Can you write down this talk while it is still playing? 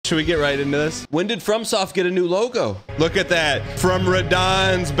Should we get right into this? When did FromSoft get a new logo? Look at that. From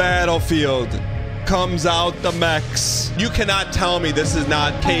Radahn's battlefield comes out the mechs. You cannot tell me this is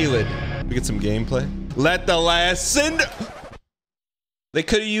not Caelid. We get some gameplay. Let the last cinder... They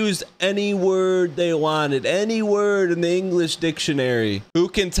could have used any word they wanted, any word in the English dictionary. Who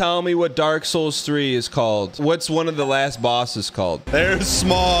can tell me what Dark Souls 3 is called? What's one of the last bosses called? There's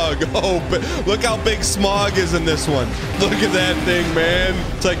Smog. Oh, but look how big Smog is in this one. Look at that thing, man.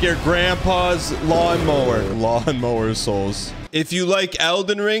 It's like your grandpa's lawnmower. Lawnmower Souls. If you like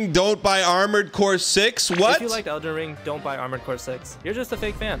Elden Ring, don't buy Armored Core 6. What? If you like Elden Ring, don't buy Armored Core 6. You're just a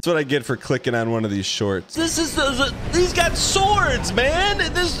fake fan. That's what I get for clicking on one of these shorts. This is these got swords, man.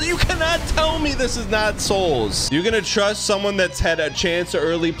 You cannot tell me this is not Souls. You gonna trust someone that's had a chance to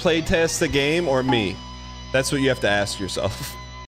early playtest the game or me? That's what you have to ask yourself.